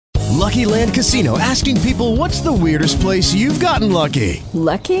Lucky Land Casino, asking people, what's the weirdest place you've gotten lucky?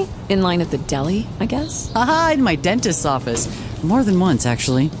 Lucky? In line at the deli, I guess? Aha, in my dentist's office. More than once,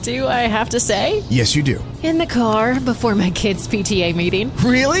 actually. Do I have to say? Yes, you do. In the car before my kids' PTA meeting.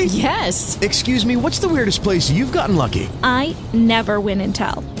 Really? Yes. Excuse me, what's the weirdest place you've gotten lucky? I never win and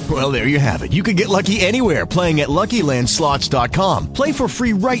tell. Well, there you have it. You can get lucky anywhere, playing at LuckyLandSlots.com. Play for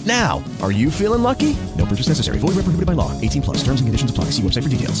free right now. Are you feeling lucky? No purchase necessary. Void where prohibited by law. 18 plus. Terms and conditions apply. See website for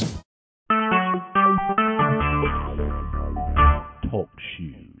details. Talk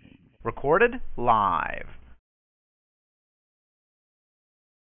shoes. Recorded live.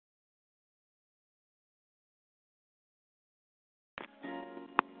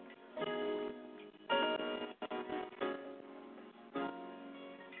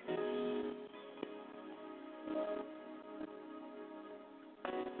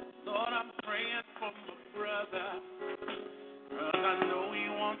 Lord, I'm praying for my brother, 'cause I know he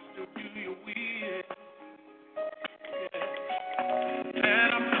wants to do your will. Yeah. And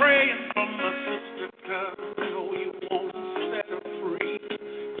I'm praying for my sister, 'cause I know he wants to set her free,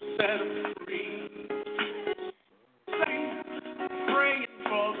 set her free. Praying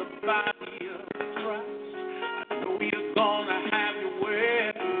for the body of Christ. I know you're gonna have your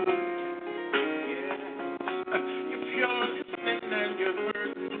way. Yeah. If you're listening and you're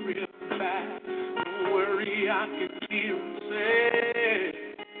hurting real bad, don't worry, I can hear him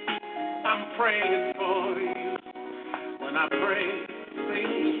say, I'm praying for you. When I pray,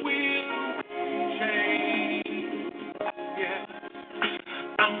 things will change. Yeah.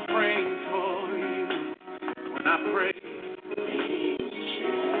 I'm praying for you. When I pray, things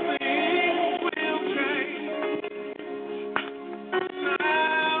will change.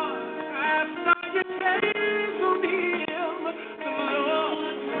 Now, I saw your gaze on him, the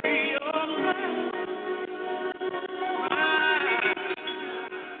Lord free your mind.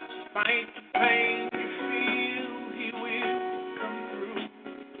 Despite the pain you feel, he will come through.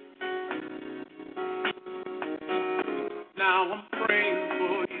 Now I'm praying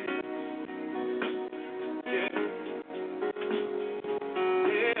for you. Yeah.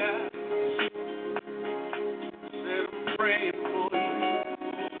 Yeah. Said I'm praying for you.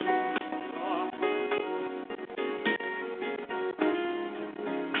 Oh.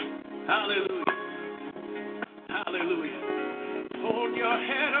 Hallelujah. Hallelujah. Hold your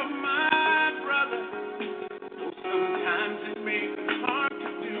head up, my brother. Oh, sometimes it may be hard to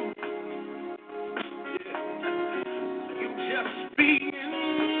do. Yeah. You just be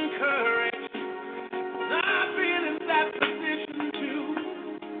encouraged. I've been in that position too.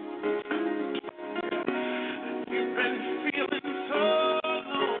 You've been feeling so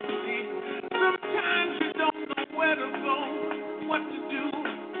lonely. Sometimes you don't know where to go, what to do,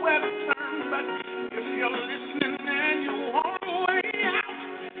 where to turn. But if you're listening and you want a way out,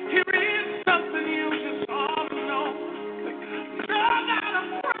 here is something you just ought to know. God, I'm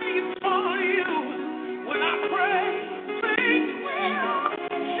praying for you. When I pray, things will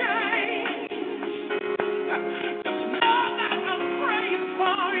change. Just know that I'm praying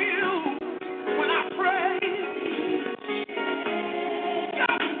for you. When I pray,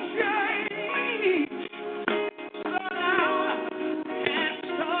 God change. So now, cast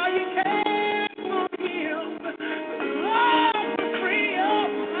all your cares on Him. Lord, free your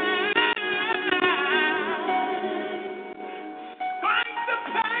mind. Fight the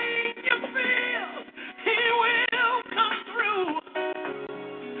pain you feel, He will come through.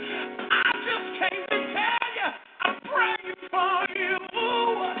 I just came to tell you, I'm praying for you.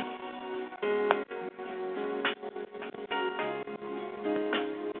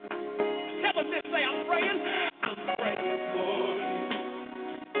 Tell them this, say, I'm praying for you.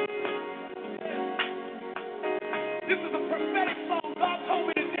 This is a prophetic song. God told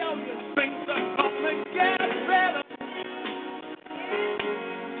me to tell you things are gonna get better.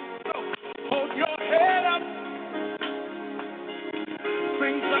 So hold your head up.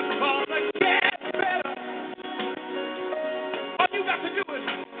 Things are gonna get better. All you got to do is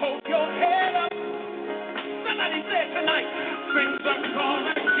hold your head up. Somebody said tonight, things are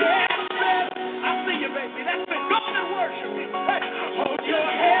gonna get better. I see you, baby. That's it. Go on and worship me. Hey, hold your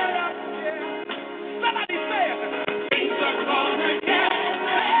head up. Yeah. Somebody said, things are gonna get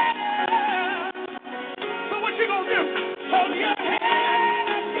better. So what you gonna do? Hold your head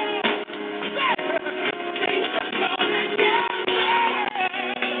up. Yeah. Say, things are gonna get better.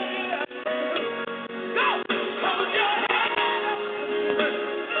 Go. Hold your head up.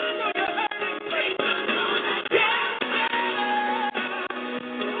 Things are gonna get better.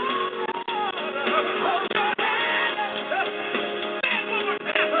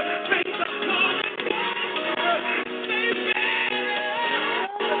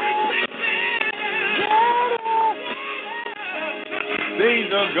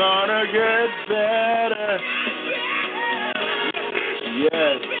 Things are gonna get better.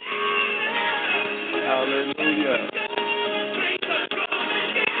 Yes. Hallelujah.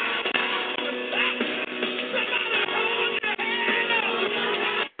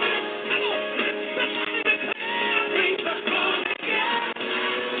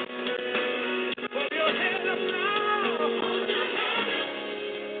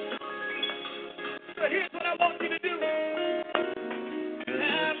 Here's what I want you to do.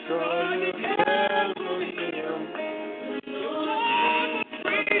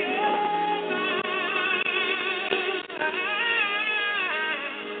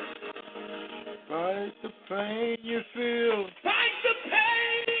 Fight the pain you feel. Fight the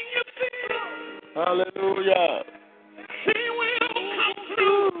pain you feel. Hallelujah. He will come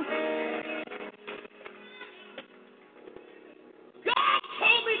through. God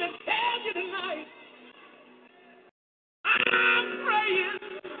told me to tell you tonight. I'm praying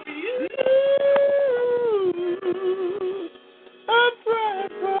for you. I'm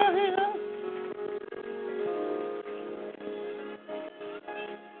praying for him.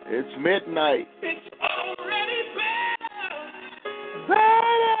 It's midnight. It's already better.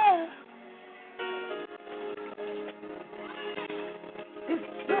 Better. It's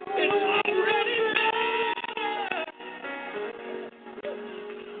already better.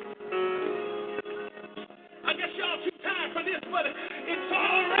 I guess y'all too tired for this, but it's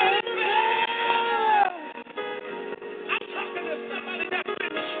already better. I'm talking to somebody that's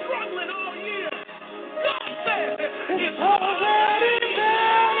been struggling all year. God says it's already better.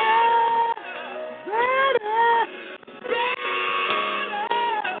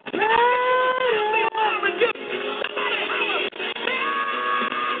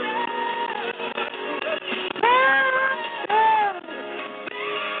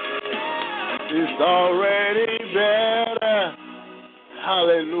 It's already better.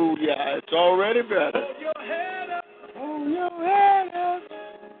 Hallelujah. It's already better. Hold your head up. Hold your head up.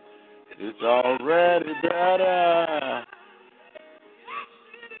 It's already better.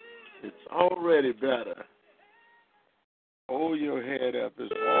 It's already better. Hold your head up.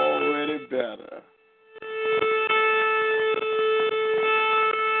 It's already better.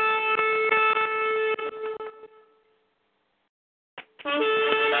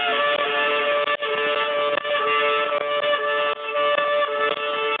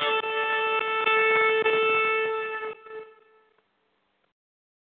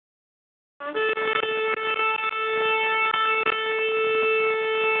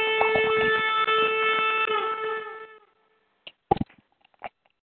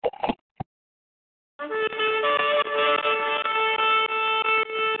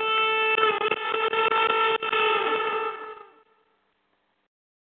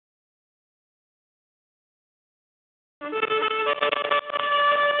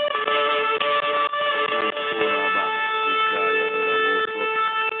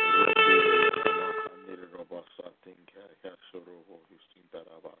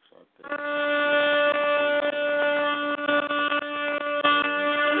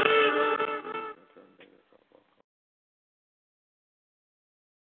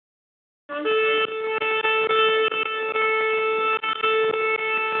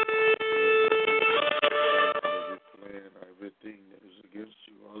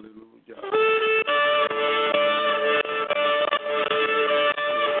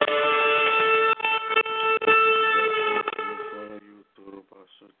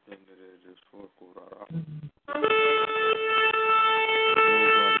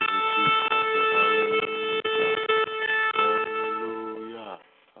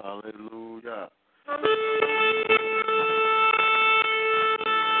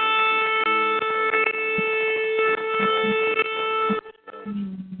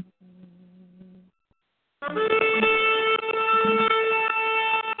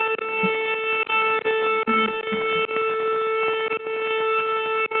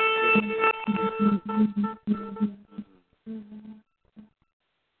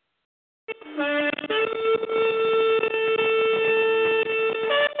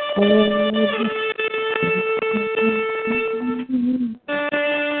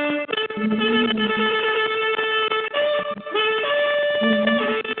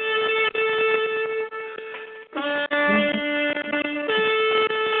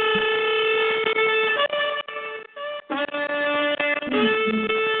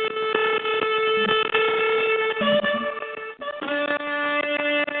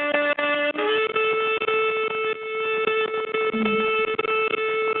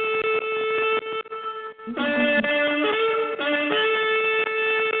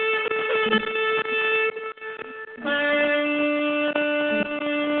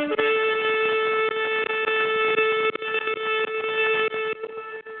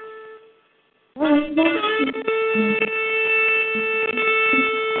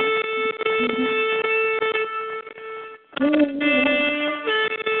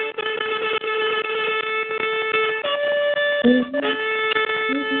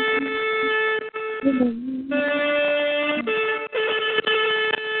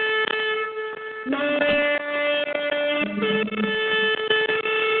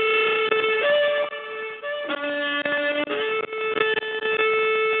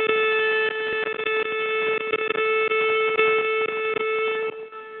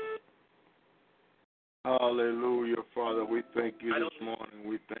 Hallelujah, Father. We thank you this morning.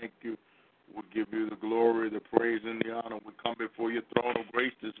 We thank you. We give you the glory, the praise, and the honor. We come before your throne of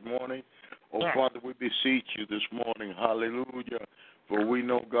grace this morning. Oh, Father, we beseech you this morning. Hallelujah. For we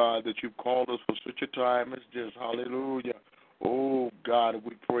know, God, that you've called us for such a time as this. Hallelujah. Oh, God,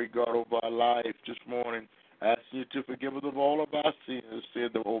 we pray, God, over our lives this morning, asking you to forgive us of all of our sins,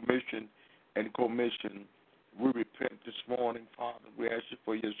 said the omission and commission. We repent this morning, Father. We ask you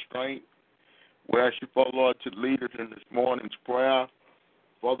for your strength. We ask you, Father, Lord, to lead us in this morning's prayer.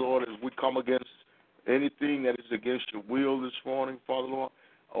 Father, Lord, as we come against anything that is against your will this morning, Father, Lord,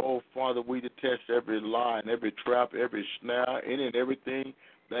 oh, Father, we detest every lie and every trap, every snare, any and everything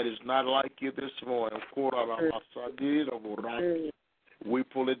that is not like you this morning. We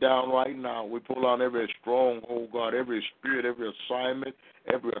pull it down right now. We pull down every stronghold, God, every spirit, every assignment,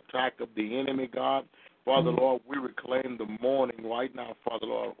 every attack of the enemy, God. Father, Lord, we reclaim the morning right now, Father,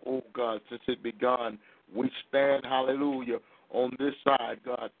 Lord. Oh, God, since it begun, we stand, hallelujah, on this side,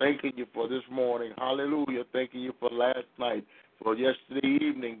 God, thanking you for this morning. Hallelujah, thanking you for last night, for yesterday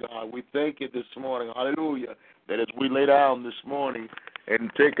evening, God. We thank you this morning, hallelujah, that as we lay down this morning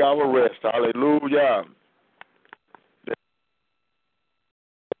and take our rest, hallelujah.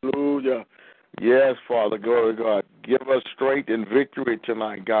 Hallelujah. Yes, Father, glory to God. Give us strength and victory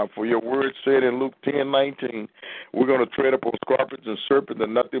tonight, God. For your word said in Luke 10:19, we're going to tread upon scorpions and serpents,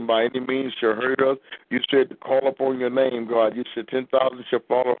 and nothing by any means shall hurt us. You said to call upon your name, God. You said 10,000 shall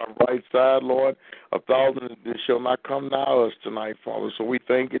fall on our right side, Lord. 1,000 shall not come nigh us tonight, Father. So we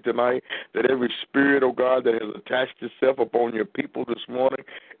thank you tonight that every spirit, oh God, that has attached itself upon your people this morning,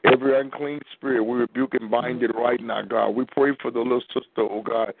 every unclean spirit, we rebuke and bind it right now, God. We pray for the little sister, oh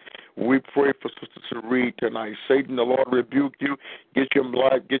God. We pray for Sister Cerie tonight. Satan, the Lord rebuke you. Get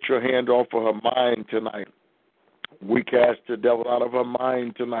your hand off of her mind tonight. We cast the devil out of our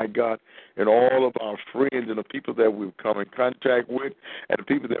mind tonight, God, and all of our friends and the people that we've come in contact with and the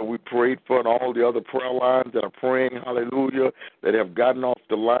people that we prayed for and all the other prayer lines that are praying, hallelujah, that have gotten off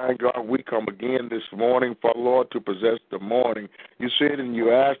the line, God. We come again this morning, Father, Lord, to possess the morning. You said and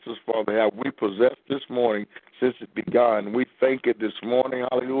you asked us, Father, have we possessed this morning since it began? We thank you this morning,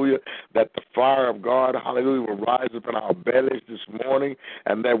 hallelujah, that the fire of God, hallelujah, will rise up in our bellies this morning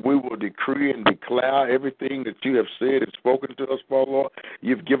and that we will decree and declare everything that you have said and spoken to us, Father, Lord.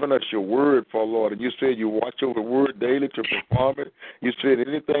 You've given us your word, Father, Lord, and you said you watch over the word daily to perform it. You said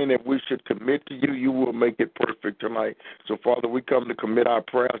anything that we should commit to you, you will make it perfect tonight. So, Father, we come to commit our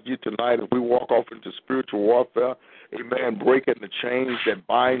prayers to you tonight as we walk off into spiritual warfare. Amen. Breaking the chains that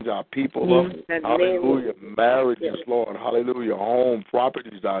binds our people up. Hallelujah. Marriages, Lord. Hallelujah. Home,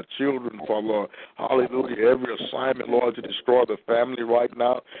 properties, our children, Father, Lord. Hallelujah. Every assignment, Lord, to destroy the family right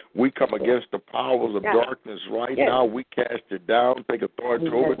now. We come against the powers of darkness right now. We cast it down, take authority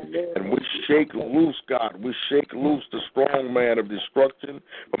over it, and we shake loose, God. We shake loose the strong man of destruction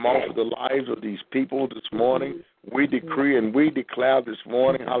from off of the lives of these people this morning. We decree and we declare this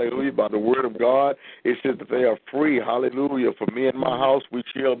morning, hallelujah, by the word of God. It says that they are free, hallelujah. For me and my house, we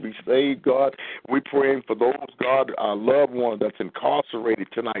shall be saved, God. We're praying for those, God, our loved ones that's incarcerated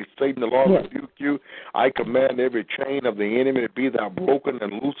tonight. Satan, the Lord rebuke you. I command every chain of the enemy to be thou broken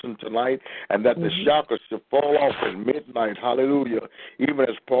and loosened tonight, and that the shackles should fall off at midnight, hallelujah. Even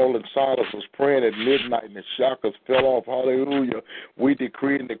as Paul and Silas was praying at midnight and the shackles fell off, hallelujah. We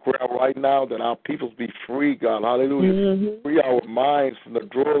decree and declare right now that our peoples be free, God. Hallelujah. Free our minds from the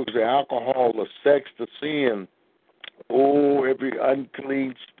drugs, the alcohol, the sex, the sin. Oh, every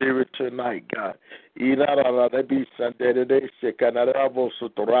unclean spirit tonight, God. We come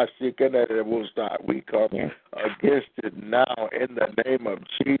against it now in the name of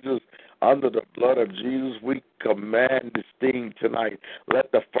Jesus. Under the blood of Jesus, we command this thing tonight.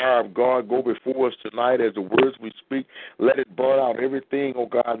 Let the fire of God go before us tonight as the words we speak. Let it burn out everything, oh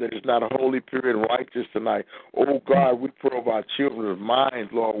God, that is not holy, pure, and righteous tonight. Oh God, we put over our children's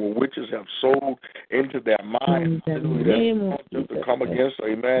minds, Lord, where witches have sold into their minds. Hallelujah. To come against,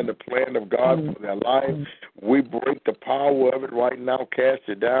 amen, the plan of God for their life. We break the power of it right now, cast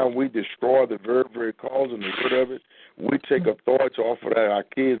it down. We destroy the very, very cause and the root of it. We take authority off of that. Our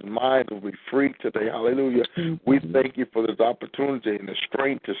kids' minds will be free today. Hallelujah. We thank you for this opportunity and the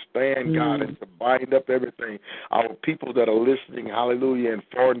strength to stand, God, and to bind up everything. Our people that are listening, hallelujah, in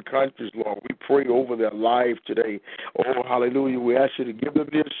foreign countries, Lord, we pray over their life today. Oh, hallelujah. We ask you to give them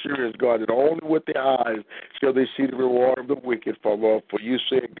the assurance, God, that only with their eyes shall they see the reward of the wicked, Father. For you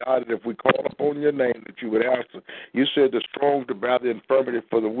said, God, that if we call upon your name, that you would answer. You said the strong to bear the infirmity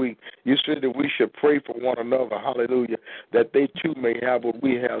for the weak. You said that we should pray for one another. Hallelujah. hallelujah, that they too may have what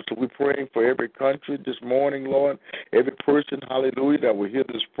we have. So we're praying for every country this morning, Lord, every person, hallelujah, that will hear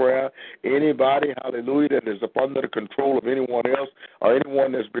this prayer, anybody, hallelujah, that is up under the control of anyone else or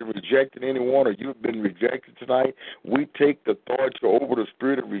anyone that's been rejected, anyone or you've been rejected tonight, we take the authority over the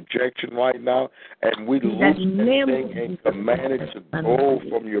spirit of rejection right now, and we loose that thing and command it to go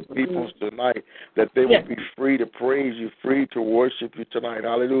from your people tonight, that they will be free to praise you, free to worship you tonight,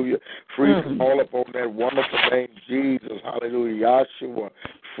 hallelujah, free to call upon that wonderful name, Jesus, hallelujah, Yahshua,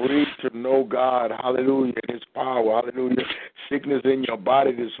 free to know God, hallelujah, and his power, hallelujah. Sickness in your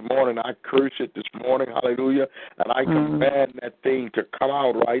body this morning, I curse it this morning, hallelujah, and I command that thing to come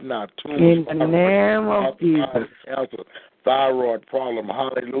out right now. In the name of Jesus. Cancer, thyroid problem,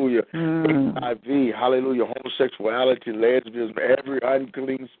 hallelujah, HIV, hallelujah, homosexuality, lesbianism, every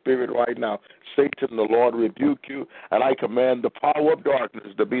unclean spirit right now. Satan, the Lord rebuke you, and I command the power of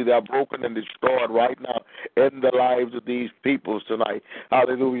darkness to be there broken and destroyed right now in the lives of these people tonight.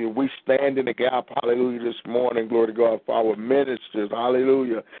 Hallelujah. We stand in the gap, hallelujah, this morning, glory to God, for our ministers,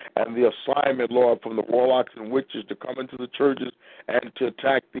 hallelujah, and the assignment, Lord, from the warlocks and witches to come into the churches and to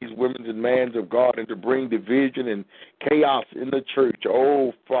attack these women and men of God and to bring division and chaos in the church.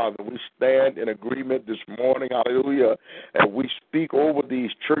 Oh, Father, we stand in agreement this morning, hallelujah, and we speak over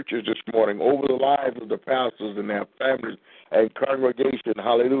these churches this morning, over the lives of the pastors and their families and congregation,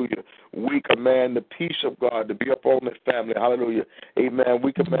 hallelujah. We command the peace of God to be upon this family, hallelujah. Amen.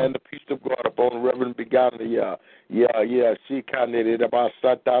 We command the peace of God upon Reverend Begani, she can it about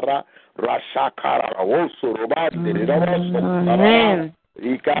Satara, Rashakara, also, Amen.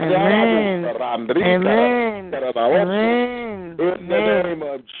 Amen. In the name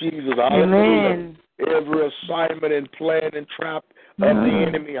of Jesus, hallelujah. Every assignment and plan and trap of the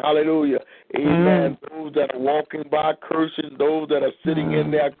enemy, hallelujah. Amen. Those that are walking by cursing, those that are sitting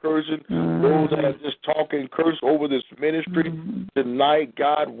in there cursing, those that are just talking curse over this ministry, tonight,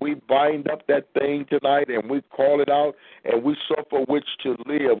 God, we bind up that thing tonight and we call it out and we suffer which to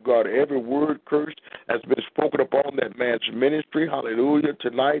live, God. Every word curse has been spoken upon that man's ministry, hallelujah.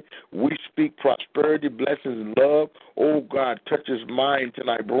 Tonight, we speak prosperity, blessings, and love. Oh, God, touch his mind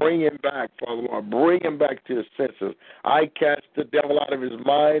tonight. Bring him back, Father Lord. Bring him back to his senses. I cast the devil out of his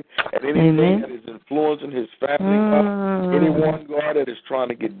mind and anything that is influencing his family, God. Anyone, God, that is trying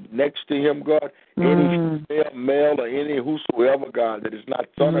to get next to him, God. Any female, male, or any whosoever, God, that is not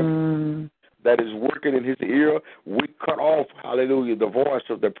son of him, that is working in his ear, we cut off, hallelujah, the voice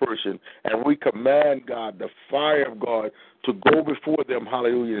of the person, and we command, God, the fire of God to go before them,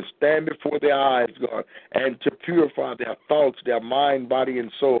 hallelujah, and stand before their eyes, God, and to purify their thoughts, their mind, body,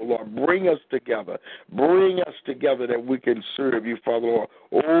 and soul, Lord. Bring us together that we can serve you, Father, Lord.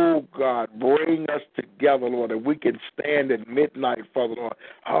 Oh, God, bring us together, Lord, that we can stand at midnight, Father, Lord.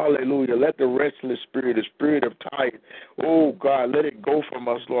 Hallelujah. Let the restless spirit, the spirit of tired, oh, God, let it go from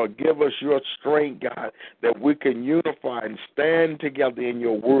us, Lord. Give us your strength, God, that we can unify and stand together in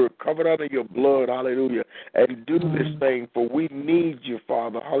your word, covered under your blood, hallelujah, and do this thing, for we need you,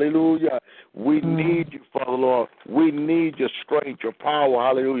 Father, hallelujah. We need you, Father, Lord. We need your strength, your power,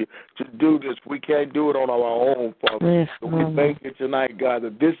 hallelujah, to do this. We can't do it on our own, Father. So we thank you tonight, God,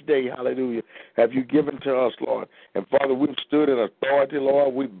 that this day, hallelujah, have you given to us, Lord. And, Father, we've stood in authority,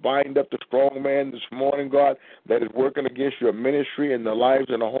 Lord. We bind up the strong man this morning, God, that is working against your ministry and the lives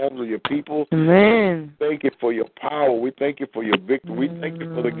and the homes of your people. Amen. Thank you for your power. We thank you for your victory. We thank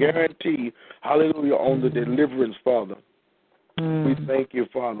you for the guarantee, hallelujah, on the deliverance, Father. We thank you,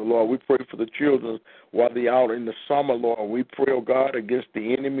 Father, Lord. We pray for the children while they're out in the summer, Lord. We pray, oh God, against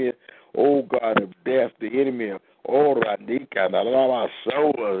the enemy, oh God, of death, the enemy of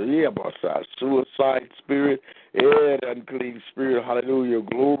suicide spirit, unclean spirit, hallelujah,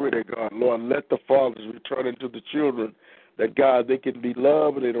 glory to God. Lord, let the fathers return into the children, that, God, they can be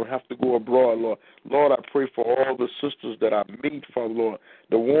loved and they don't have to go abroad, Lord. Lord, I pray for all the sisters that I meet, Father, Lord,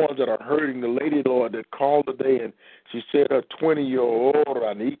 the ones that are hurting, the lady, Lord, that called today and she said her 20-year-old,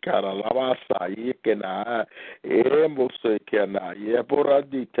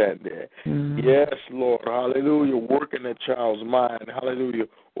 yes, Lord, hallelujah, work in that child's mind, hallelujah.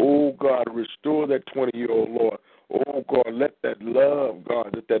 Oh, God, restore that 20-year-old, Lord. Oh, God, let that love,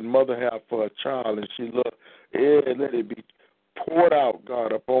 God, that mother have for her child, and she love, let it be poured out,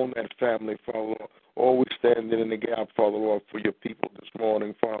 God, upon that family, Father, Lord. Oh, we stand in the gap, Father, Lord, for your people this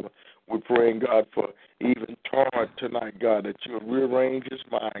morning, Father. We're praying, God, for even Todd tonight, God, that you'll rearrange his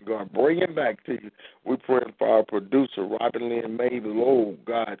mind, God. Bring him back to you. We're praying for our producer, Robin Lynn Mabel. Oh,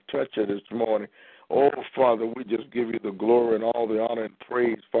 God, touch her this morning. Oh, Father, we just give you the glory and all the honor and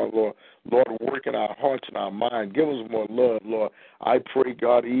praise, Father, Lord. Lord, work in our hearts and our mind. Give us more love, Lord. I pray,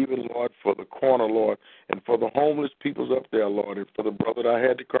 God, even, Lord, for the corner, Lord, and for the homeless peoples up there, Lord, and for the brother that I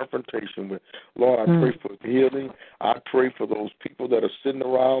had the confrontation with. Lord, I pray for healing. I pray for those people that are sitting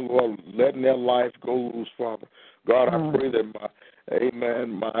around, Lord, letting their life go loose, Father. God, I pray that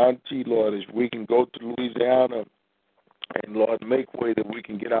my auntie, Lord, as we can go to Louisiana and, Lord, make way that we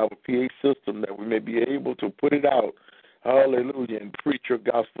can get our PA system, that we may be able to put it out, hallelujah, and preach your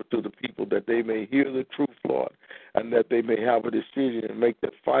gospel to the people, that they may hear the truth, Lord, and that they may have a decision and make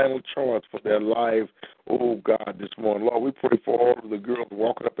the final choice for their life, oh, God, this morning. Lord, we pray for all of the girls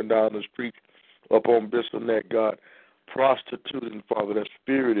walking up and down the street up on Bissell Neck, God, prostituting, Father. That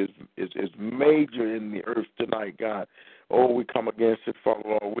spirit is major in the earth tonight, God. Oh, we come against it, Father,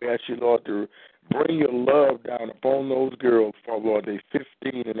 Lord. We ask you, Lord, to bring your love down upon those girls, Father, Lord. They're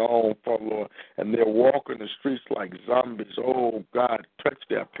 15 and on, Father, Lord, and they're walking the streets like zombies. Oh, God, touch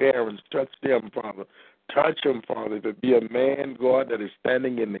their parents. Touch them, Father. Touch them, Father. If it be a man, God, that is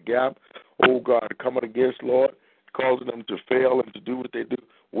standing in the gap, oh, God, coming against, Lord, causing them to fail and to do what they do,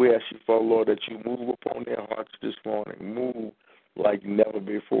 we ask you, Father, Lord, that you move upon their hearts this morning. Move like never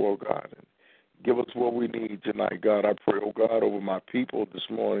before, God. And give us what we need tonight, God. I pray, oh, God, over my people this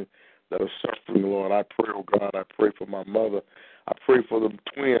morning that are suffering, Lord. I pray, oh, God, I pray for my mother. I pray for the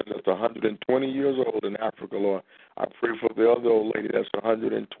twin that's 120 years old in Africa, Lord. I pray for the other old lady that's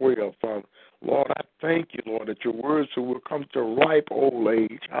 112, Father. Lord, I thank you, Lord, that your words will come to ripe old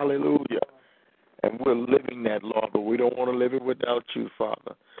age. Hallelujah. And we're living that, Lord, but we don't want to live it without you,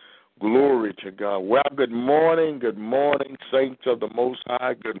 Father. Glory to God. Well, good morning, saints of the Most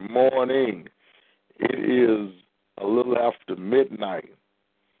High. Good morning. It is a little after midnight,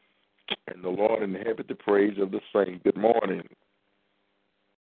 and the Lord inhabit the praise of the saints. Good morning.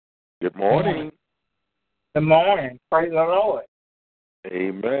 Good morning. Good morning. Praise the Lord.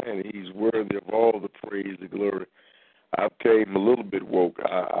 Amen. He's worthy of all the praise and glory. I've came a little bit woke.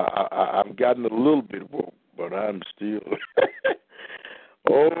 I've gotten a little bit woke, but I'm still.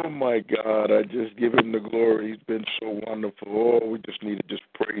 Oh, my God, I just give him the glory. He's been so wonderful. Oh, we just need to just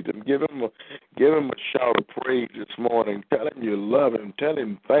praise him. Give him a shout of praise this morning. Tell him you love him. Tell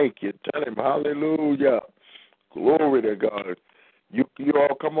him thank you. Tell him hallelujah. Glory to God. You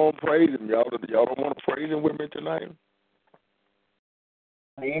all come on, praise him. Y'all don't want to praise him with me tonight?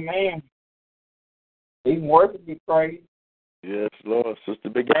 Amen. He's worthy to be praised. Yes, Lord. Sister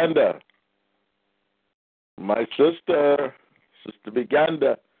Beganda. My sister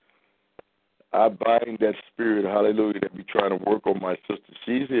Beganda. I bind that spirit, hallelujah, that be trying to work on my sister.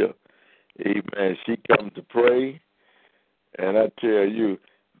 She's here. Amen. She comes to pray, and I tell you,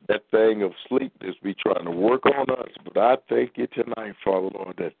 that thing of sleepness be trying to work on us. But I thank you tonight, Father,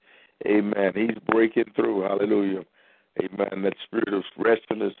 Lord, that, amen, he's breaking through, hallelujah. Amen. That spirit of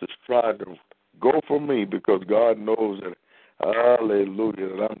restlessness is trying to go for me because God knows that, hallelujah,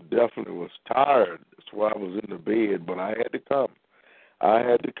 that I definitely was tired. That's why I was in the bed, but I had to come. I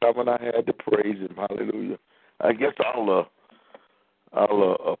had to come and I had to praise him, hallelujah. I guess I'll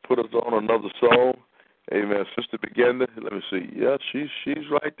put us on another song. Amen. Sister Beganda, let me see. Yeah, she's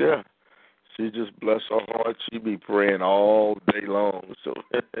right there. She just bless her heart. She be praying all day long. So,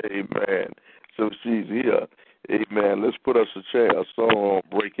 amen. So she's here. Amen. Let's put us a song on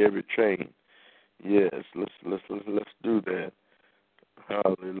Break Every Chain. Yes, let's do that.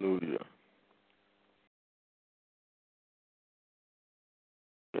 Hallelujah.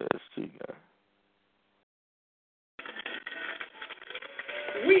 Let's see now.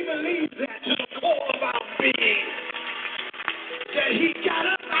 We believe that to the core of our being, that he got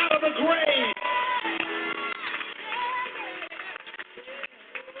us out of the grave.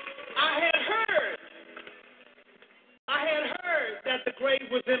 I had heard that the grave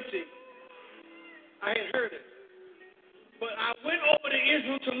was empty. I had heard it. But I went over to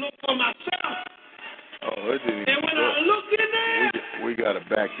Israel to look for myself. Oh, it didn't. And when I looked in there, we got to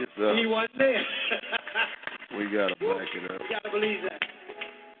back this up. he wasn't there. We got to back it up. You got to believe that.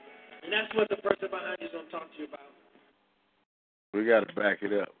 And that's what the person behind you is going to talk to you about. We got to back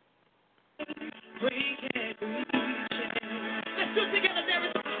it up. Let's do it together. There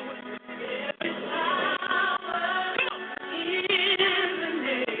is power. There is power in the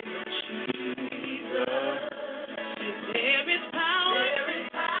name of Jesus. There is power. There is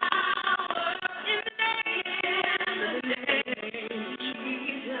power in the name of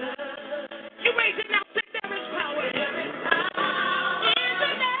Jesus. You raise it now. Say there is power. There is power in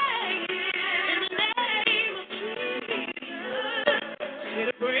the name of Jesus.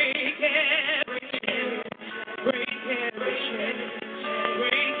 Break every chain. Break every chain.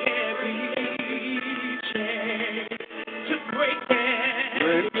 Break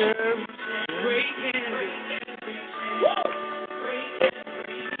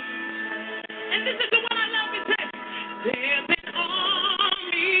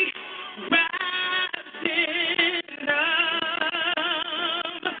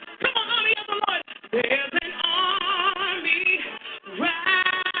There's an army rising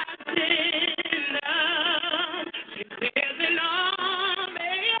up. There's an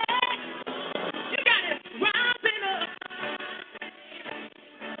army. You got it, rising up.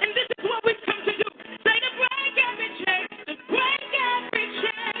 And this is what we've come to do. Say to break every chain, to break every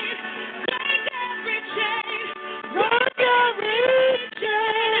chain, break every chain, break every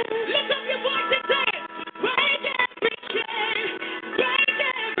chain. Lift up your voice and say it. Break every chain, break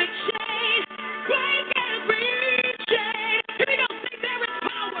every chain, break every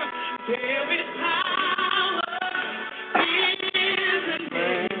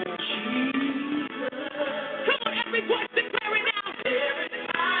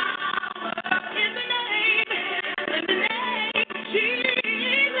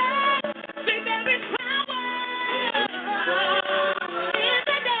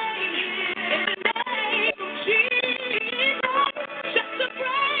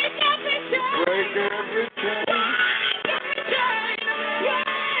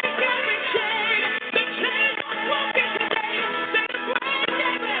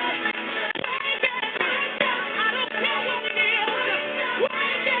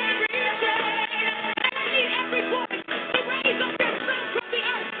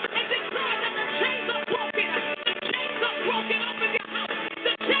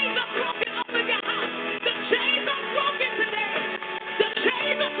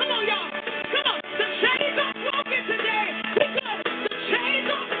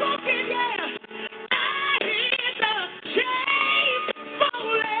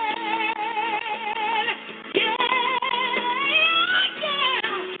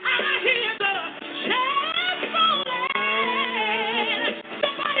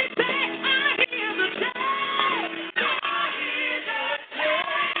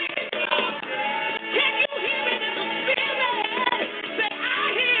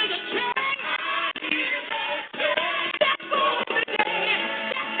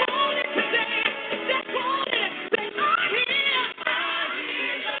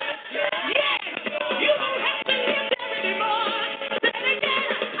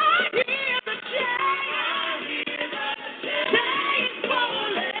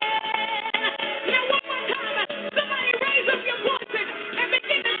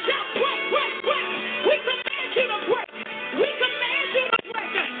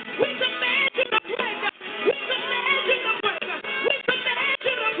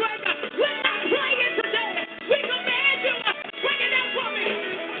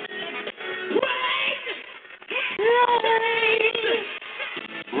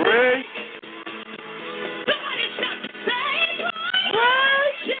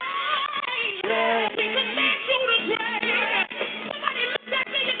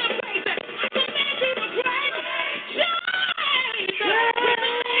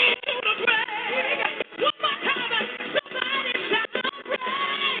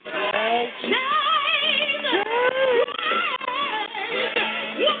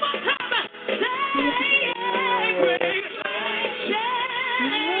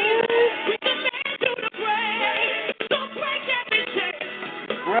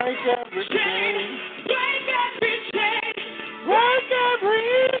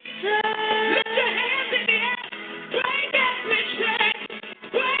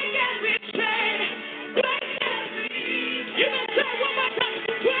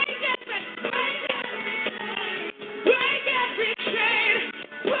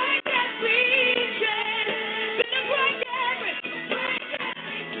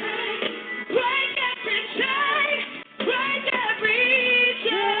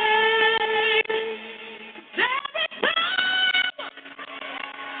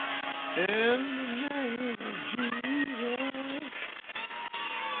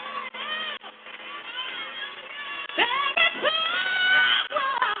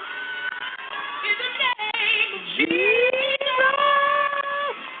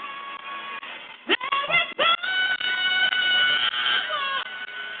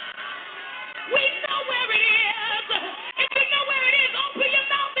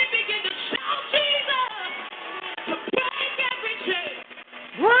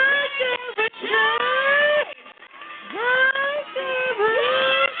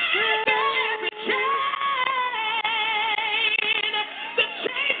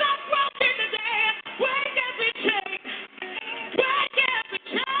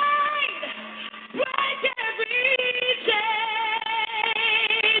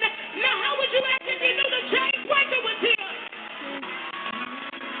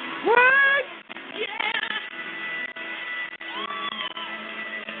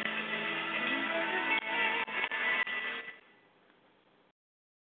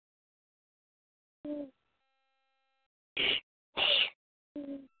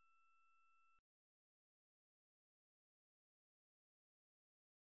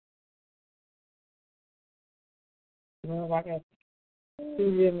Those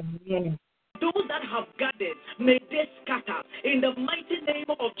that have gathered, may they scatter. In the mighty name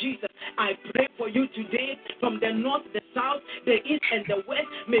of Jesus, I pray for you today from the north, the south, the east, and the west.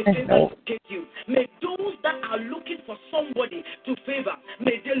 May favor locate you. May those that are looking for somebody to favor,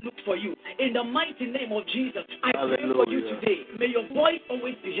 may they look for you. In the mighty name of Jesus, I pray for you today. May your voice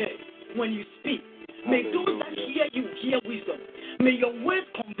always be heard when you speak. May those that hear you hear wisdom. May your words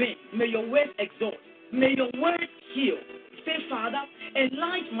convey. May your words exalt. May your words heal. Say, Father,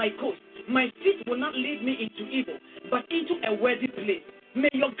 enlarge my coast. My feet will not lead me into evil, but into a worthy place. May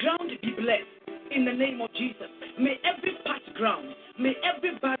your ground be blessed in the name of Jesus. May every parched ground, may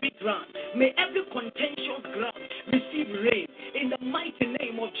every barren ground, may every contentious ground receive rain in the mighty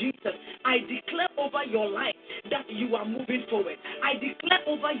name of Jesus. I declare over your life that you are moving forward. I declare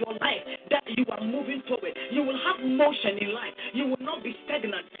over your life that you are moving forward. You will have motion in life. You will not be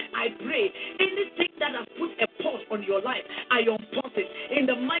stagnant. I pray anything that has put a pause on your life, I unpause it in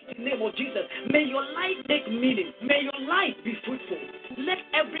the mighty name of Jesus. May your life make meaning. May your life be fruitful. Let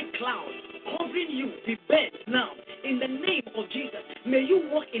every cloud covering you be bent now in the name of Jesus. May you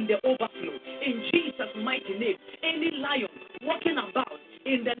walk in the overflow in Jesus' mighty name. Any lion walking about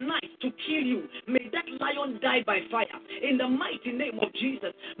in the night to kill you, may that lion die by fire in the mighty name of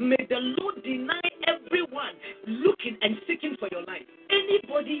Jesus. May the Lord deny everyone looking and seeking for your life.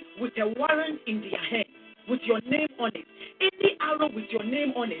 Anybody with a warrant in their hand with your name on it, any arrow with your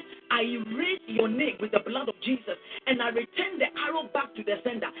name on it, I erase your name with the blood of Jesus and I return the arrow back to the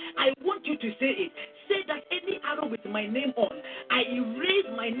sender. I want you to say it. Say that any arrow with my name on, I erase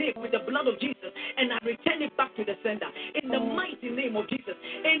my name with the blood of Jesus and I return it back to the sender. In the mighty name of Jesus,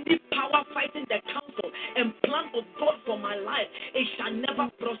 any power fighting the counsel and plan of God for my life, it shall never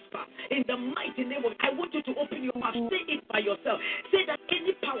prosper. In the mighty name of, I want you to open your mouth. Say it by yourself. Say that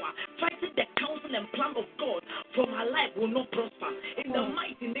any power fighting the counsel and plan of God for my life will not prosper. In the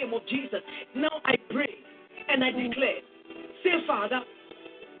mighty name of Jesus. Now I pray and I declare, say, Father,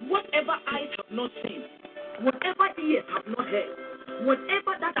 whatever eyes have not seen, whatever ears have not heard,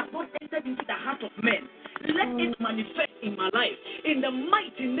 whatever that has not entered into the heart of men, let it manifest in my life. In the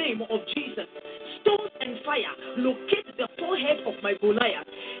mighty name of Jesus. Stones and fire locate the forehead of my Goliath.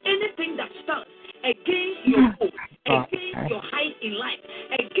 Anything that stands against your hope, against your height in life,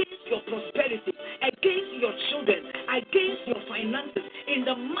 against your prosperity, against your children, against your finances, in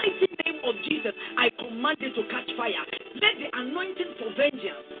the mighty name of Jesus, I command you to catch fire. Let the anointing for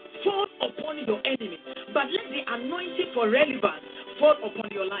vengeance fall upon your enemy, but let the anointing for relevance fall upon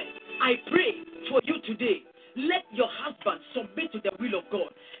your life. I pray for you today. Let your husband submit to the will of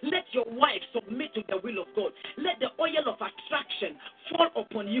God. Let your wife submit to the will of God. Let the oil of attraction fall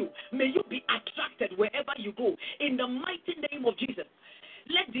upon you. May you be attracted wherever you go. In the mighty name of Jesus,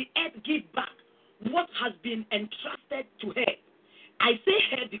 let the earth give back what has been entrusted to her. I say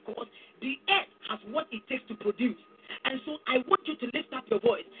her because the earth has what it takes to produce. And so I want you to lift up your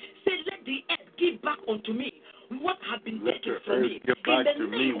voice. Say, let the earth give back unto me what has been taken from me. Give back to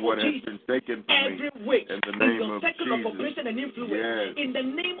me what has been taken from every weight in the name in your of circle Jesus. of operation and influence. Yes. In the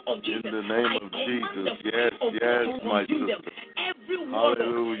name of Jesus. In the name I of command Jesus. the fire of God to My consume them. sister. Every word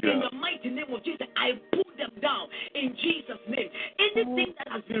Hallelujah. in the mighty name of Jesus, I pull them down in Jesus' name. Anything that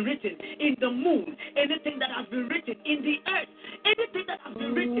has been written in the moon, anything that has been written in the earth, anything that has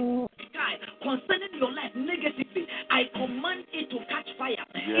been written in the sky concerning your life negatively, I command it to catch fire.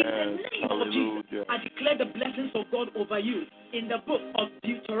 Yes. In the name of Hallelujah. Jesus, I declare the blessings of God over you. In the book of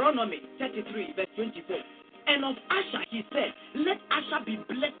Deuteronomy 33, verse 24. And of Asher, he said, let Asher be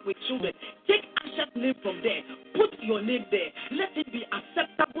blessed with children. Take Asher's name from there. Put your name there. Let it be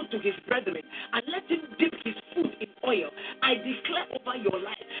acceptable to his brethren. And let him dip his foot in oil. I declare over your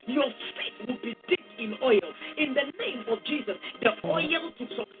life, your feet will be dipped in oil. In the name of Jesus, the oil to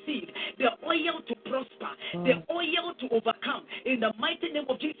succeed, the oil to prosper, the oil to overcome. In the mighty name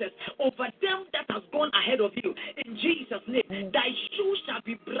of Jesus, over them that has gone ahead of you. In Jesus' name, thy shoes shall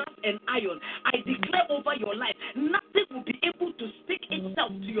be brass and iron. I declare over your life, nothing will be able to stick itself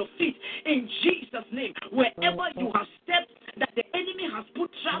to your feet. In Jesus' name, wherever you have stepped, that the enemy has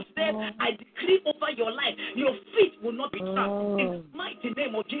put traps there, I decree over your life, your feet will not be trapped. In the mighty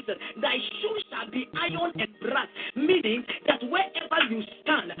name of Jesus, thy shoes shall be iron and brass, meaning that wherever you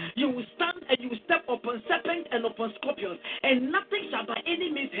stand, you will stand and you will step upon serpents and upon scorpions, and nothing shall by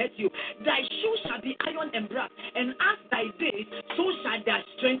any means hurt you. Thy shoes shall be iron and brass, and as thy days, so shall thy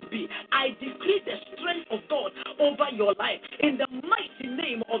strength be. I decree the strength of God over your life. In the mighty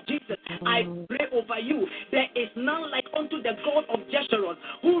name of Jesus, I pray over you. There is none like unto the God of Jeshurun,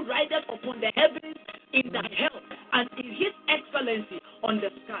 who rideth upon the heavens in thy help, and in his excellency on the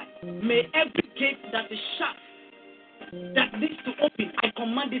sky. May every gate that is shut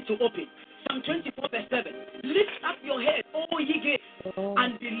it to open. Psalm 24 verse 7. Lift up your head, O ye gates,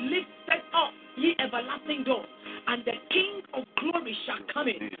 and be lifted up, ye everlasting doors, and the King of glory shall come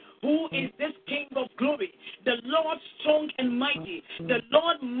in. Who is this King of glory? The Lord strong and mighty, the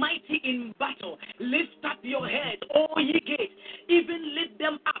Lord mighty in battle. Lift up your head, O ye gates, even lift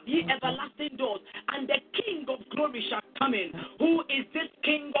them up, ye everlasting doors, and the King of glory shall come in. Who is this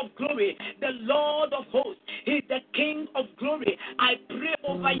King of glory? The Lord of hosts. He is the King of glory. I pray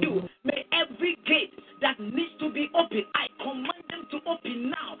over you. May every gate that needs to be open, I command them to open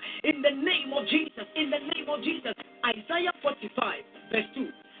now in the name of Jesus. In the name of Jesus. Isaiah 45 verse 2.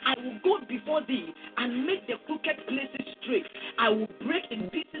 I will go before thee and make the crooked places straight. I will break in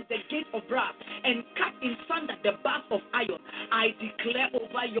pieces the gate of brass and cut in sunder the bars of iron. I declare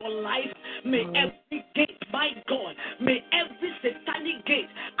over your life, may every gate, my God, may every satanic gate,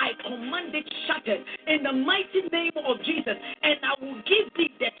 I command it shattered in the mighty name of Jesus. And I will give thee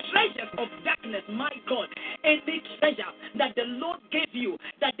the treasures of darkness, my God. Any treasure that the Lord gave you,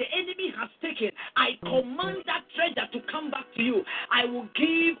 that the enemy has taken, I command that treasure to come back to you. I will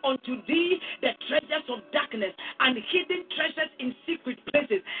give unto thee the treasures of darkness and hidden treasures in secret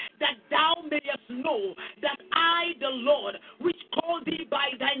places, that thou mayest know that I, the Lord, which called thee by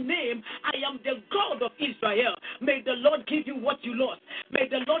thy name, I am the God of Israel. May the Lord give you what you lost. May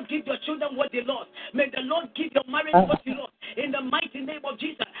the Lord give your children what they lost. May the Lord give your marriage what you lost. In the mighty name of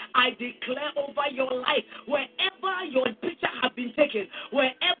Jesus, I declare over your life, wherever your picture has been taken,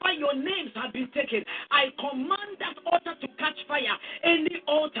 wherever your names have been taken, I command that altar to catch fire. Any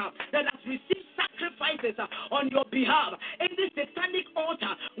altar that has received sacrifices on your behalf, any satanic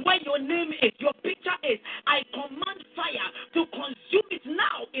altar where your name is, your picture is, I command fire to consume it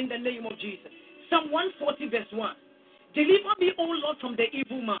now in the name of Jesus. Psalm 140 verse 1. Deliver me, O Lord, from the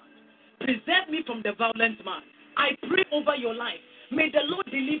evil man. Preserve me from the violent man. I pray over your life. May the Lord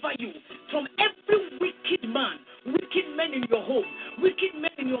deliver you from every wicked man, wicked men in your home, wicked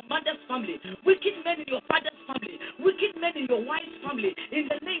men in your mother's family, wicked men in your father's family, wicked men in your wife's family. In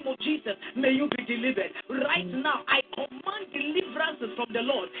the name of Jesus, may you be delivered. Right now, I command deliverances from the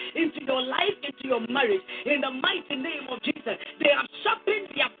Lord into your life, into your marriage. In the mighty name of Jesus, they have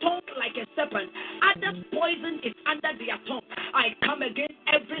sharpened their tongue like a serpent. Others' poison is under their tongue. I come against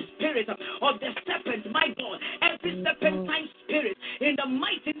every spirit of the serpent, my God, every serpentine spirit. In the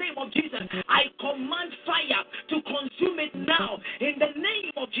mighty name of Jesus, I command fire to consume it now. In the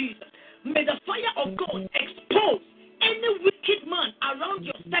name of Jesus, may the fire of God expose any wicked man around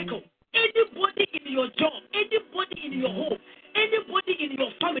your circle, anybody in your job, anybody in your home, anybody in your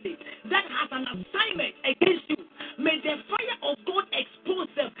family that has an assignment against you. May the fire of God expose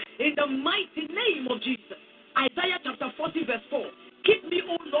them in the mighty name of Jesus. Isaiah chapter 40 verse 4. Keep me,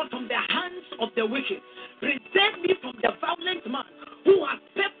 O Lord, from the hands of the wicked. Preserve me from the violent man who has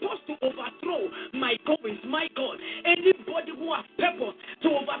purpose to overthrow my goings, my God. Anybody who has purpose to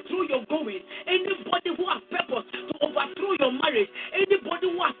overthrow your goings, anybody who has purpose to overthrow your marriage,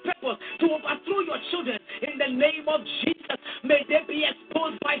 anybody who has purpose to overthrow your children, in the name of Jesus, may they be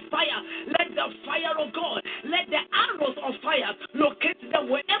exposed by fire. Let the fire of God, let the arrows of fire locate them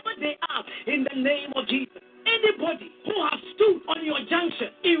wherever they are, in the name of Jesus. Anybody who has stood on your junction,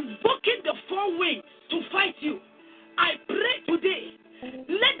 invoking the four winds to fight you, I pray today,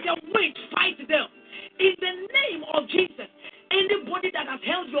 let the wind fight them. In the name of Jesus, anybody that has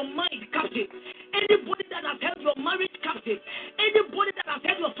held your mind captive, anybody that has held your marriage captive, anybody that has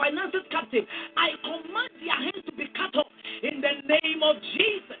held your finances captive, I command their hands to be cut off. In the name of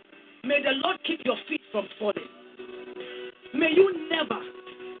Jesus, may the Lord keep your feet from falling. May you never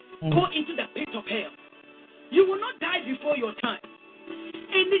go into the pit of hell. You will not die before your time.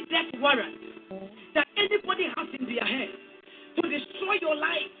 Any death warrant that anybody has in their hands to destroy your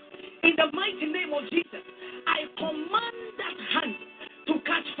life, in the mighty name of Jesus, I command that hand to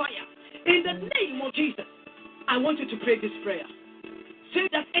catch fire. In the name of Jesus, I want you to pray this prayer. Say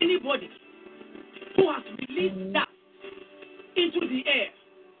that anybody who has released that into the air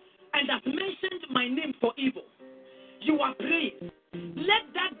and has mentioned my name for evil, you are praying, let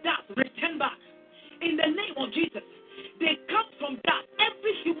that dust return back. In the name of Jesus, they come from dust.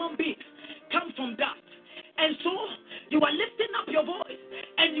 Every human being comes from dust. And so you are lifting up your voice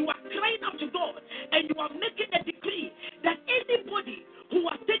and you are crying out to God and you are making a decree that anybody who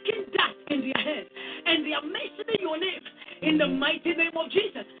has taken dust in their hands and they are mentioning your name, in the mighty name of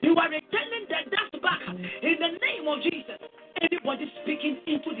Jesus, you are returning the dust back in the name of Jesus. Anybody speaking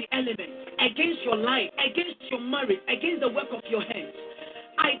into the elements against your life, against your marriage, against the work of your hands,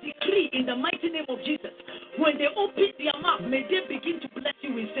 I decree in the mighty name of Jesus, when they open their mouth, may they begin to bless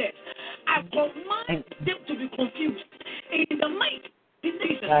you instead. I command them to be confused. In the mighty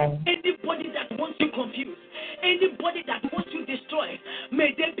name, Jesus. Anybody that wants you confused, anybody that wants you destroyed,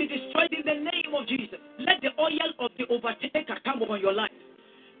 may they be destroyed in the name of Jesus. Let the oil of the overtaker come upon your life.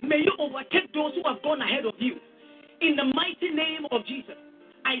 May you overtake those who have gone ahead of you. In the mighty name of Jesus.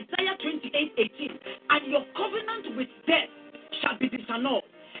 Isaiah 28:18. And your covenant with death shall be disannulled,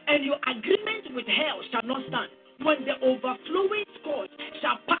 and your agreement with hell shall not stand. When the overflowing scourge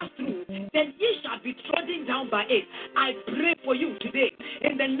shall pass through, then ye shall be trodden down by it. I pray for you today,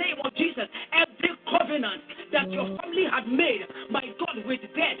 in the name of Jesus, every covenant that your family had made, my God, with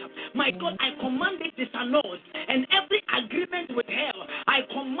death, my God, I command it disannulled, and every agreement with hell, I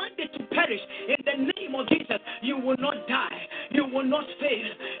command it to perish, in the name of Jesus. You will not die, you will not fail,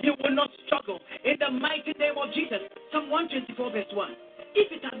 you will not struggle, in the mighty name of Jesus. Psalm 124 verse 1.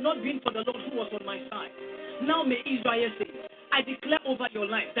 If it had not been for the Lord who was on my side, now may Israel say, I declare over your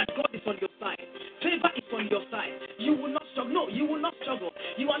life that God is on your side. Favor is on your side. You will not struggle. No, you will not struggle.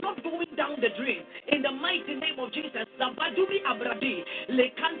 You are not going down the drain. In the mighty name of Jesus, Zabaduri Abradi,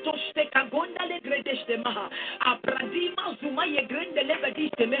 Lekanto Stekagonda Legredeste Maha, Abradima Zumaye Grende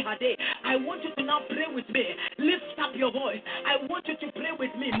Lebediste Mehade. I want you to now pray with me. Lift up your voice. I want you to pray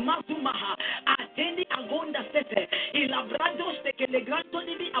with me. Mazumaha, Ateni Agonda Sete, Ilabrado Stekelegranto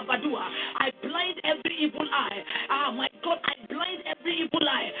Nibi Abadua. I blind every evil eye. My God, I blind every evil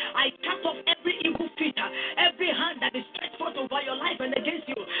eye. I cut off every evil feet, every hand that is stretched forth over your life and against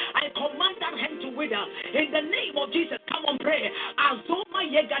you. I command that hand to wither. In the name of Jesus, come on, pray. Azoma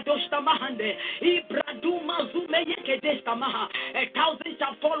yegadoshta mahande, ibraduma zume yekedesta maha. 1,000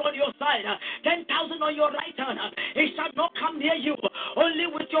 shall fall on your side, 10,000 on your right hand. It shall not come near you. Only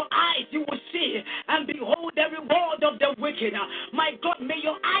with your eyes you will see and behold the reward of the wicked. My God, may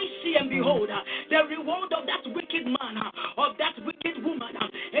your eyes see and behold the reward of that wicked man, of that wicked woman.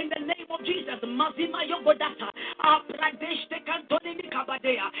 In the name of Jesus, Mazima Yogodata, Abradeshte Kantonini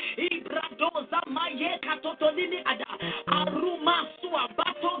Kabadea, Ibradoza Maye Katotonini Ada, Aruma Sua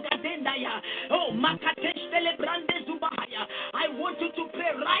Bato Gadendaya, oh Makateshte Lebrande Zubahaya. I want you to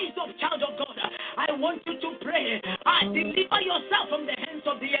pray, rise up, child of God. I want you to pray, deliver yourself from the hands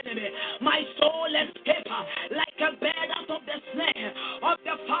of the enemy. My soul escape like a bird out of the snare of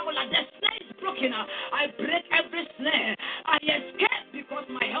the fowler. The snare is broken. I break every snare. I escape because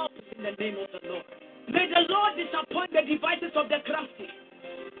my help is in the name of the Lord. May the Lord disappoint the devices of the crafty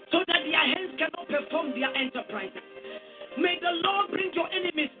so that their hands cannot perform their enterprises. May the Lord bring your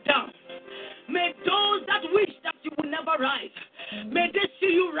enemies down. May those that wish that you will never rise, may they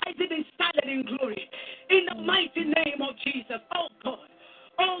see you rising in style and in glory. In the mighty name of Jesus. Oh God.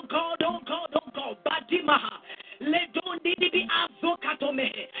 Oh God, oh God, oh God. Badimaha. Ledoni dibi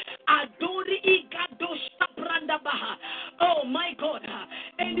azokatomehe. Adori igado shaprandabaha. Oh my God.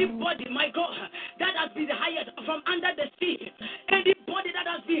 Anybody, my God, that has been hired from under the sea. Anybody that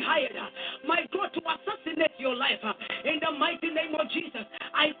has been hired, my God, to assassinate your life. In the mighty name of Jesus,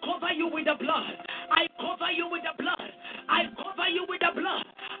 I cover you with the blood. I cover you with the blood. I cover you with the blood.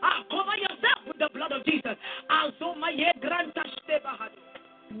 Cover yourself with the blood of Jesus.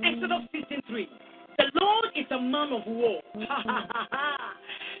 Exodus 15:3. The Lord is a man of war.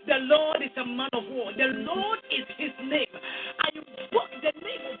 The Lord is a man of war. The Lord is his name. I invoke the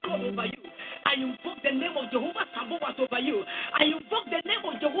name of God over you. I invoke the name of Jehovah Sabaoth over you. I invoke the name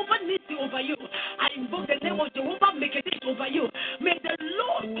of Jehovah Nissi over you. I invoke the name of Jehovah Mekadesh over you. May the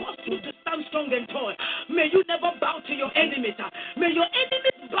Lord cause you to stand strong and tall. May you never bow to your enemies. May your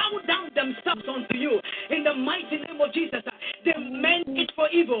enemies bow down themselves unto you. In the mighty name of Jesus, they meant it for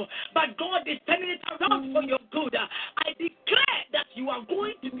evil, but God is turning it around for your good. I declare that you are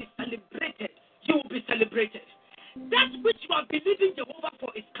going to be celebrated. You will be celebrated. That which you are believing Jehovah for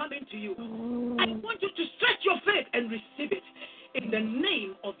is coming to you. I want you to stretch your faith and receive it in the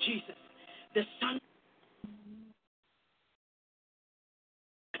name of Jesus, the Son.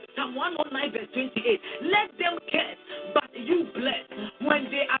 Psalm 109 verse 28. Let them curse, but you bless. When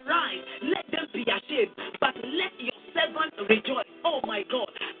they arise, let them be ashamed, but let your servant rejoice. Oh my God,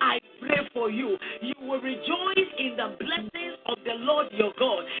 I pray for you. You will rejoice in the blessings of the Lord your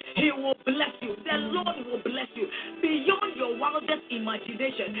God. He will bless you. The Lord will bless you beyond your wildest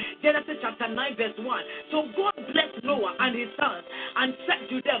imagination. Genesis chapter 9 verse 1. So God blessed Noah and his sons and said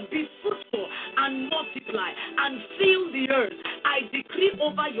to them, be fruitful and multiply and fill the earth. I decree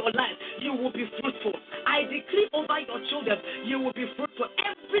over your life, you will be fruitful. I decree over your children, you will be fruitful.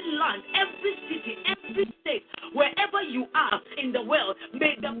 Every land, every city, every state, wherever you are in the world,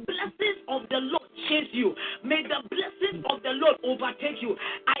 may the blessings of the Lord chase you. May the blessings of the Lord overtake you.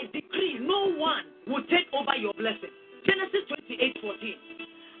 I decree no one will take over your blessing. Genesis 28:14.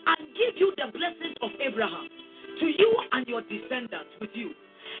 And give you the blessings of Abraham to you and your descendants with you.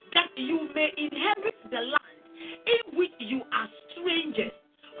 you may inherit the land in which you are strangers,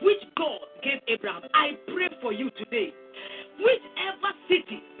 which God gave Abraham. I pray for you today. Whichever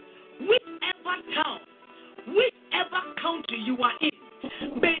city, whichever town, whichever country you are in,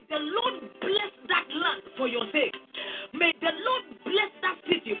 may the Lord bless that land for your sake. May the Lord bless that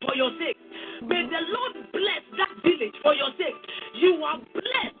city for your sake. May the Lord bless that village for your sake. You are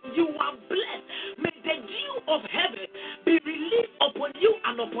blessed. You are blessed. May the dew of heaven be released upon you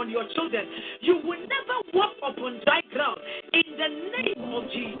and upon your children. You will never walk upon dry ground in the name of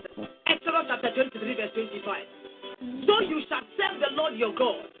Jesus. Exodus chapter 23 verse 25. So you shall serve the Lord your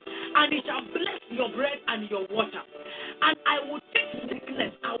God, and he shall bless your bread and your water. And I will take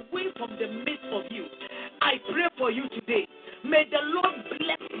sickness away from the midst of you. I pray for you today. May the Lord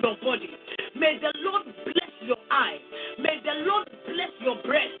bless your body. May the Lord bless your eye. May the Lord bless your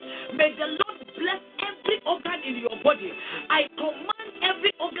breast. May the Lord bless every organ in your body. I command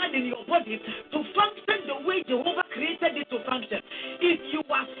every organ in your body to function the way Jehovah created it to function. If you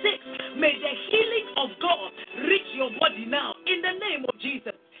are sick, may the healing of God reach your body now in the name of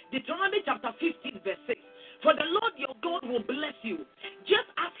Jesus. Deuteronomy chapter 15 verse 6. For the Lord your God will bless you, just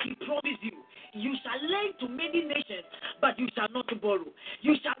as he promised you. You shall lend to many nations, but you shall not borrow.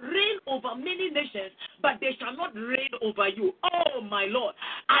 You shall reign over many nations, but they shall not reign over you. Oh, my Lord,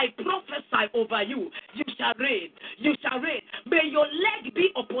 I prophesy over you. You shall reign. You shall reign. May your leg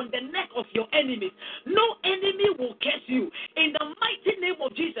be upon the neck of your enemies. No enemy will curse you. In the mighty name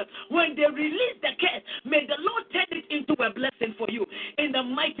of Jesus, when they release the curse, may the Lord turn it into a blessing for you. In the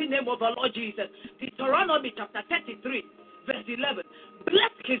mighty name of our Lord Jesus. Deuteronomy chapter 33, verse 11.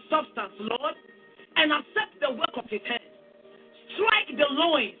 Bless his substance, Lord, and accept the work of his hands. Strike the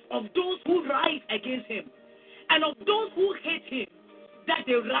loins of those who rise against him, and of those who hate him, that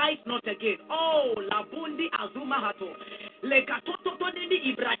they rise not again. Oh, Labundi Azuma Hato.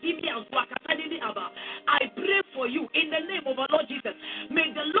 I pray for you in the name of our Lord Jesus.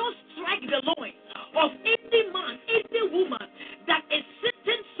 May the Lord strike the loins of any man, any woman that is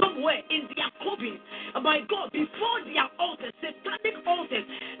sitting somewhere in their coven, my God, before their altars, satanic altars,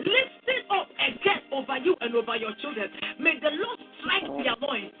 lifting up a curse over you and over your children. May the Lord strike their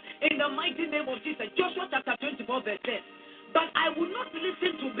loins in the mighty name of Jesus. Joshua chapter 24 verse 10. But I will not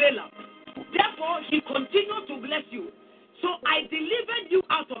listen to Balaam. Therefore, he continued to bless you. So I delivered you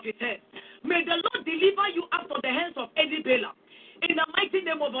out of his hand. May the Lord deliver you out of the hands of any Balaam. In the mighty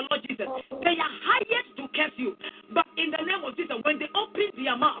name of the Lord Jesus. They are hired to curse you. But in the name of Jesus, when they open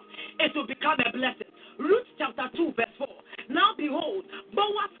their mouth, it will become a blessing. Ruth chapter 2 verse 4. Now behold,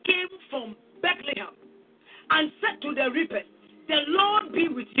 Boaz came from Bethlehem and said to the reapers, the Lord be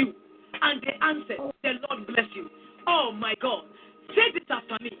with you. And they answered, the Lord bless you. Oh my God. Say this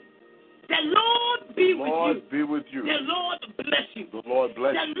after me. The Lord be with you. Be with you. The Lord bless you. The Lord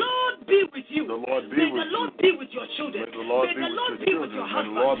bless you. The Lord be with you. The Lord be May with the Lord you. be with your children. May the Lord be with your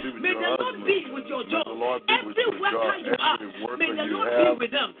husband. May the Lord be with your job. Every worker you are, may the Lord be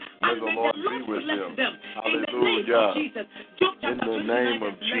with them. And may the Lord bless them. In the name of Jesus. Job chapter 29 name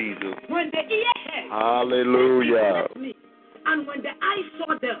of Jesus. When the ear heard, hallelujah. it blessed me. And when the eye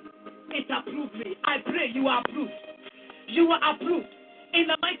saw them, it approved me. I pray you are approved. You are approved. In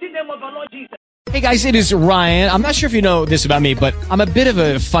the mighty name of our Lord Jesus. Hey guys, it is Ryan. I'm not sure if you know this about me, but I'm a bit of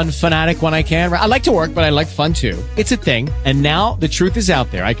a fun fanatic when I can. I like to work, but I like fun too. It's a thing. And now the truth is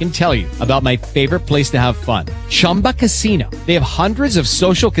out there. I can tell you about my favorite place to have fun. Chumba Casino. They have hundreds of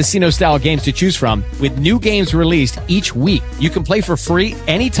social casino style games to choose from with new games released each week. You can play for free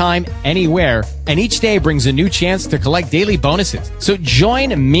anytime, anywhere. And each day brings a new chance to collect daily bonuses. So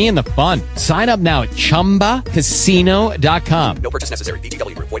join me in the fun. Sign up now at ChumbaCasino.com. No purchase necessary.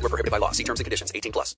 VGW Group. Void where prohibited by law. See terms and conditions. 18+.